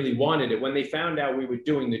that really wanted it. When they found out we were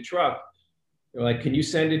doing the truck, they're like, can you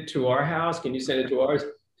send it to our house? Can you send it to ours?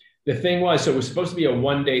 The thing was, so it was supposed to be a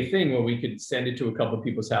one-day thing where we could send it to a couple of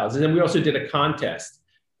people's houses. And we also did a contest,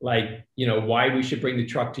 like, why we should bring the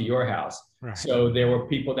truck to your house. Right. So there were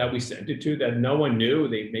people that we sent it to that no one knew.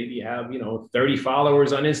 They maybe have, 30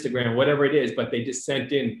 followers on Instagram, whatever it is, but they just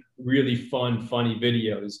sent in really funny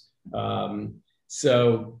videos.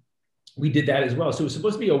 So we did that as well. So it was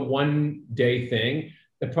supposed to be a one-day thing.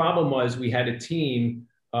 The problem was we had a team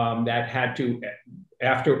that had to,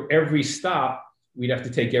 after every stop, we'd have to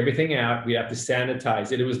take everything out. We'd have to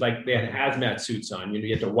sanitize it. It was like they had hazmat suits on. You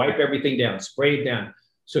had to wipe everything down, spray it down.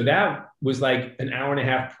 So that was like an hour and a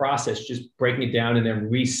half process, just breaking it down and then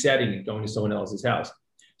resetting it, going to someone else's house.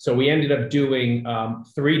 So we ended up doing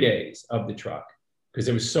 3 days of the truck because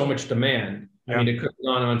there was so much demand. Yeah. It could have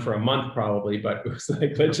gone on for a month probably, but it was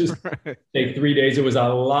like, let's just take 3 days. It was a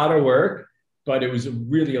lot of work, but it was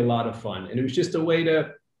really a lot of fun. And it was just a way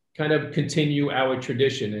to kind of continue our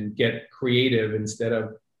tradition and get creative instead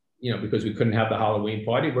of, because we couldn't have the Halloween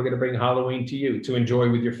party, we're going to bring Halloween to you to enjoy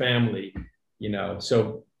with your family,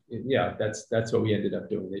 So yeah, that's what we ended up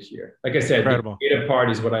doing this year. Like I said, incredible. The creative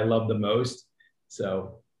part is what I love the most.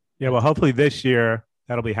 So yeah, well, hopefully this year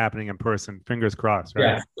that'll be happening in person. Fingers crossed,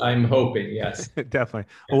 right? Yes, I'm hoping. Yes, definitely.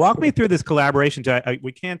 Well, walk me through this collaboration.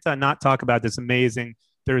 We can't not talk about this amazing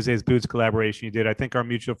Thursday's Boots collaboration you did. I think our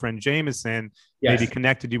mutual friend Jameson maybe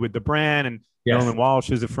connected you with the brand, and Nolan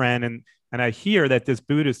Walsh is a friend. And I hear that this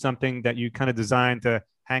boot is something that you kind of designed to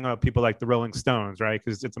hang out with people like the Rolling Stones, right?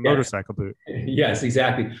 Because it's a Yeah. motorcycle boot. Yes,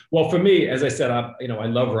 exactly. Well, for me, as I said, I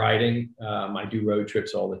love riding. I do road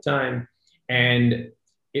trips all the time, and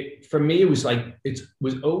for me, it was like it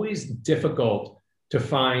was always difficult to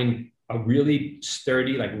find a really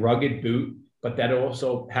sturdy, like rugged boot, but that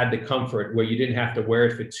also had the comfort where you didn't have to wear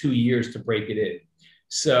it for 2 years to break it in.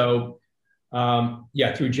 So,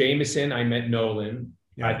 through Jameson, I met Nolan.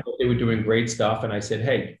 Yeah. I thought they were doing great stuff, and I said,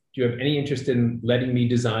 "Hey, do you have any interest in letting me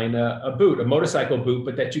design a boot, a motorcycle boot,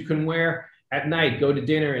 but that you can wear at night, go to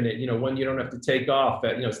dinner in it, one you don't have to take off,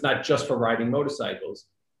 it's not just for riding motorcycles."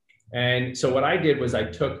 And so what I did was I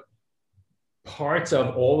took parts of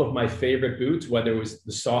all of my favorite boots, whether it was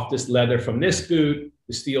the softest leather from this boot,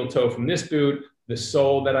 the steel toe from this boot, the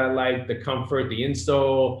sole that I liked, the comfort, the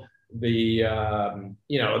insole, the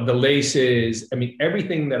laces. I mean,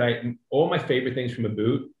 everything all my favorite things from a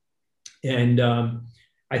boot. And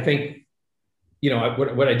I think,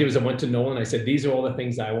 what I did was I went to Nolan. I said, these are all the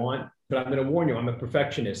things I want, but I'm going to warn you, I'm a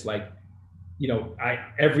perfectionist. Like,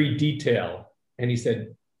 every detail. And he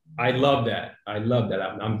said, I love that.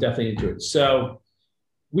 I'm definitely into it. So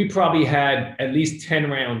we probably had at least 10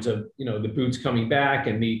 rounds of, the boots coming back,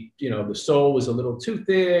 and the sole was a little too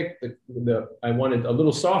thick. I wanted a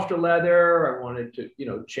little softer leather. I wanted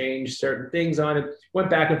to, change certain things on it. Went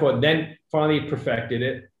back and forth. Then finally perfected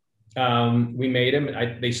it. We made them.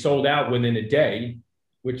 They sold out within a day,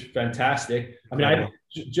 which fantastic. I mean, I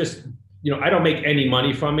just, I don't make any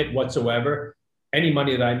money from it whatsoever. Any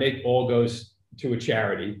money that I make all goes to a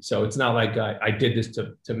charity. So it's not like I did this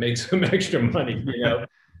to make some extra money,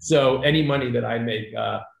 So any money that I make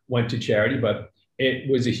went to charity, but it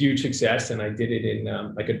was a huge success. And I did it in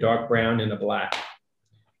like a dark brown and a black.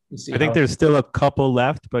 I think there's still a couple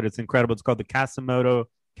left, but it's incredible. It's called the Casamoto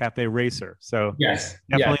Cafe Racer. So yes,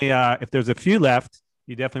 definitely, if there's a few left,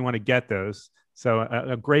 you definitely want to get those. So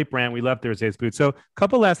a great brand. We love Thursday's boots. So a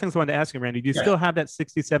couple last things I wanted to ask you, Randy. Do you still have that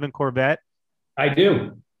 67 Corvette? I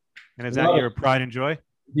do. And is that your pride and joy?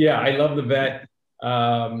 Yeah, I love the Vet.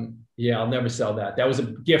 I'll never sell that. That was a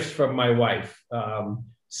gift from my wife.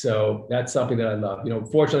 So that's something that I love.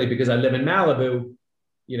 Fortunately, because I live in Malibu,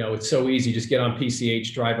 it's so easy. Just get on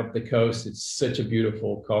PCH, drive up the coast. It's such a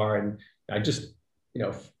beautiful car. And I just,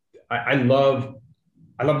 I love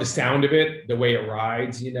the sound of it, the way it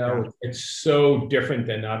rides, it's so different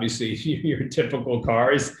than obviously your typical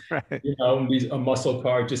cars, right. A muscle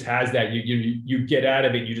car just has that, you get out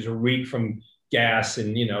of it, you just reek from gas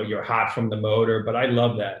and, you're hot from the motor, but I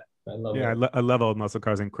love that. I love old muscle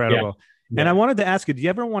cars. Incredible. Yeah. And I wanted to ask you, do you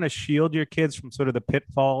ever want to shield your kids from sort of the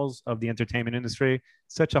pitfalls of the entertainment industry?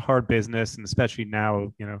 Such a hard business, and especially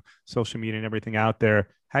now, social media and everything out there.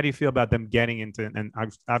 How do you feel about them getting into and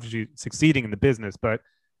obviously succeeding in the business? But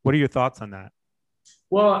what are your thoughts on that?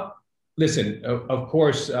 Well, listen, of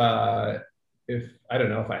course, if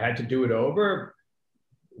I had to do it over,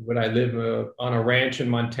 would I live on a ranch in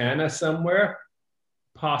Montana somewhere?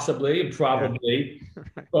 Possibly, probably.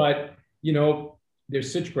 Yeah. But, they're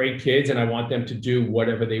such great kids, and I want them to do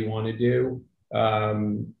whatever they want to do.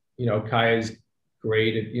 Kaya's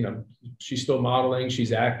great at, she's still modeling.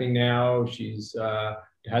 She's acting now. She's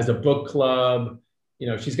has a book club.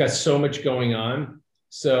 She's got so much going on.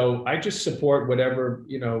 So I just support whatever,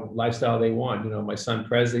 lifestyle they want. My son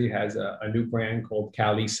Presley has a new brand called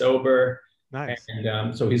Cali Sober. Nice.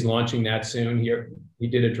 And so he's launching that soon. He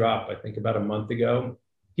did a drop, I think, about a month ago.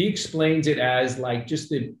 He explains it as like just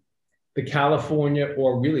the California,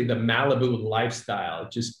 or really the Malibu lifestyle,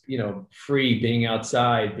 just, free, being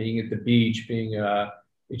outside, being at the beach,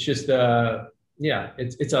 it's just,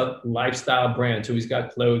 it's a lifestyle brand. So he's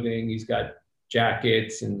got clothing, he's got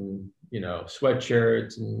jackets and,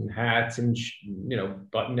 sweatshirts and hats and,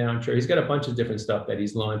 button down shirt. He's got a bunch of different stuff that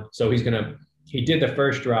he's launched. So he did the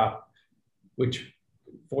first drop, which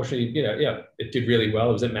fortunately, it did really well.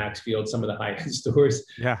 It was at Maxfield, some of the high-end stores.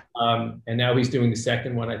 Yeah. And now he's doing the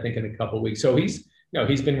second one, I think, in a couple of weeks. So he's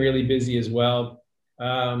been really busy as well.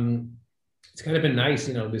 It's kind of been nice,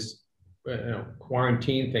 this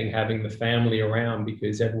quarantine thing, having the family around,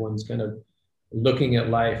 because everyone's kind of looking at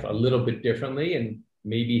life a little bit differently, and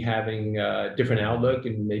maybe having a different outlook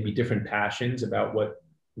and maybe different passions about what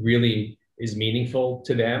really is meaningful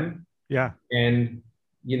to them. Yeah. And,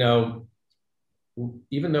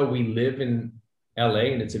 even though we live in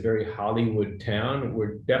LA and it's a very Hollywood town,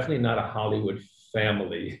 we're definitely not a Hollywood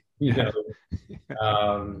family,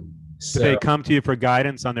 So they come to you for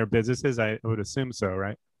guidance on their businesses, I would assume so,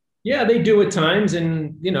 right? Yeah, they do at times.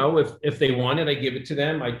 And, if they want it, I give it to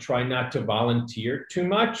them. I try not to volunteer too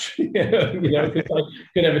much, because I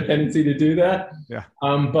could have a tendency to do that. Yeah.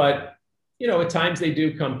 But, at times they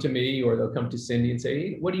do come to me, or they'll come to Cindy and say,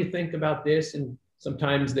 hey, what do you think about this? And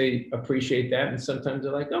sometimes they appreciate that. And sometimes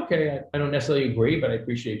they're like, okay, I don't necessarily agree, but I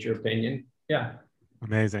appreciate your opinion. Yeah.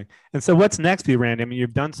 Amazing. And so what's next for you, Randy? I mean,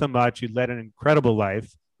 you've done so much. You led an incredible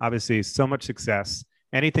life, obviously so much success.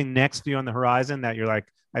 Anything next for you on the horizon that you're like,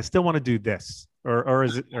 I still want to do this, or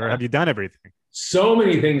have you done everything? So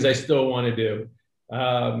many things I still want to do.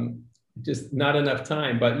 Just not enough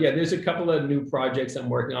time, but yeah, there's a couple of new projects I'm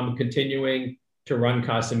working on. I'm continuing to run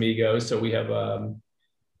Casamigos. So we have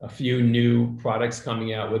a few new products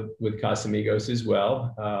coming out with Casamigos as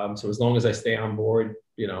well. So as long as I stay on board,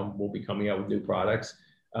 we'll be coming out with new products.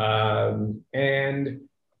 And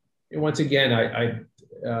once again,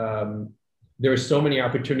 there are so many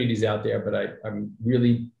opportunities out there, but I'm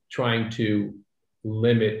really trying to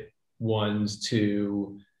limit ones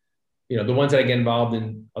to, the ones that I get involved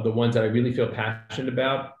in are the ones that I really feel passionate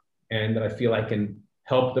about and that I feel I can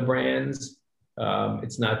help the brands.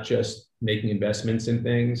 It's not just making investments in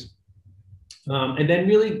things. And then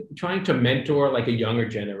really trying to mentor like a younger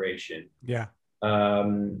generation. Yeah.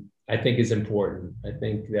 I think is important. I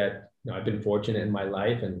think that I've been fortunate in my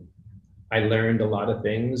life, and I learned a lot of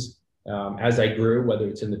things as I grew, whether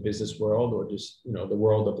it's in the business world or just, the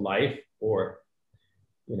world of life, or,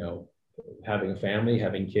 having a family,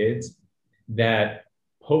 having kids, that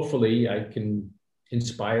hopefully I can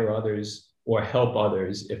inspire others or help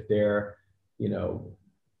others if they're,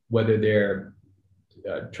 whether they're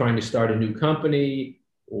trying to start a new company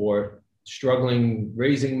or struggling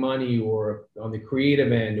raising money or on the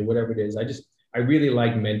creative end or whatever it is. I really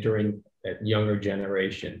like mentoring that younger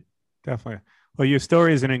generation. Definitely. Well, your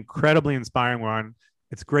story is an incredibly inspiring one.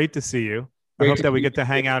 It's great to see you. I hope that we get to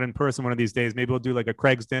hang out in person one of these days. Maybe we'll do like a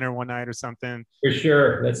Craig's dinner one night or something. For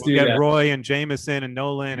sure. Let's do that. Get Roy and Jameson and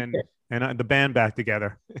Nolan and the band back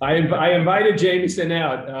together. I invited Jameson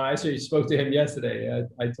out. I actually spoke to him yesterday.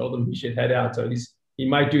 I told him he should head out. So he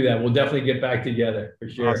might do that. We'll definitely get back together for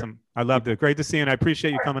sure. Awesome. I loved it. Great to see you. And I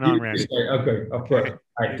appreciate you coming on, Randy. Okay. Of course.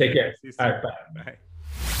 All right. Take care. All right. Bye.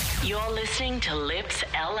 You're listening to Lips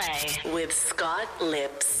LA with Scott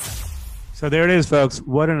Lips. So there it is, folks.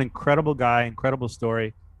 What an incredible guy, incredible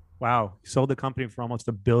story. Wow. He sold the company for almost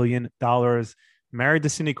 $1 billion. Married to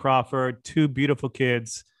Cindy Crawford, 2 beautiful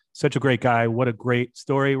kids. Such a great guy. What a great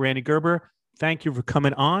story. Randy Gerber, thank you for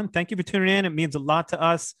coming on. Thank you for tuning in. It means a lot to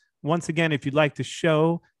us. Once again, if you'd like the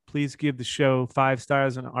show, please give the show 5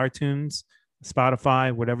 stars on iTunes,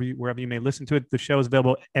 Spotify, wherever you may listen to it. The show is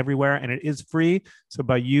available everywhere, and it is free. So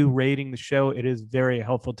by you rating the show, it is very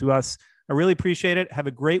helpful to us. I really appreciate it. Have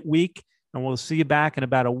a great week, and we'll see you back in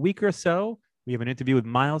about a week or so. We have an interview with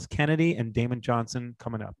Miles Kennedy and Damon Johnson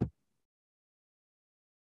coming up.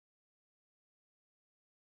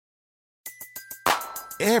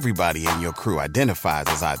 Everybody in your crew identifies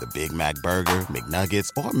as either Big Mac Burger, McNuggets,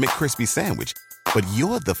 or McCrispy Sandwich. But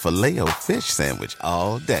you're the Filet-O-Fish Sandwich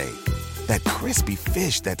all day. That crispy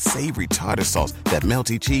fish, that savory tartar sauce, that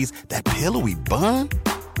melty cheese, that pillowy bun.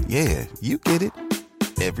 Yeah, you get it.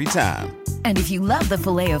 Every time. And if you love the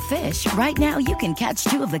Filet-O-Fish, right now you can catch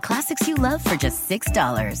 2 of the classics you love for just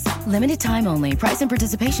 $6. Limited time only. Price and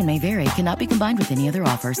participation may vary. Cannot be combined with any other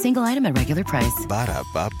offer. Single item at regular price.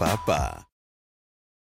 Ba-da-ba-ba-ba.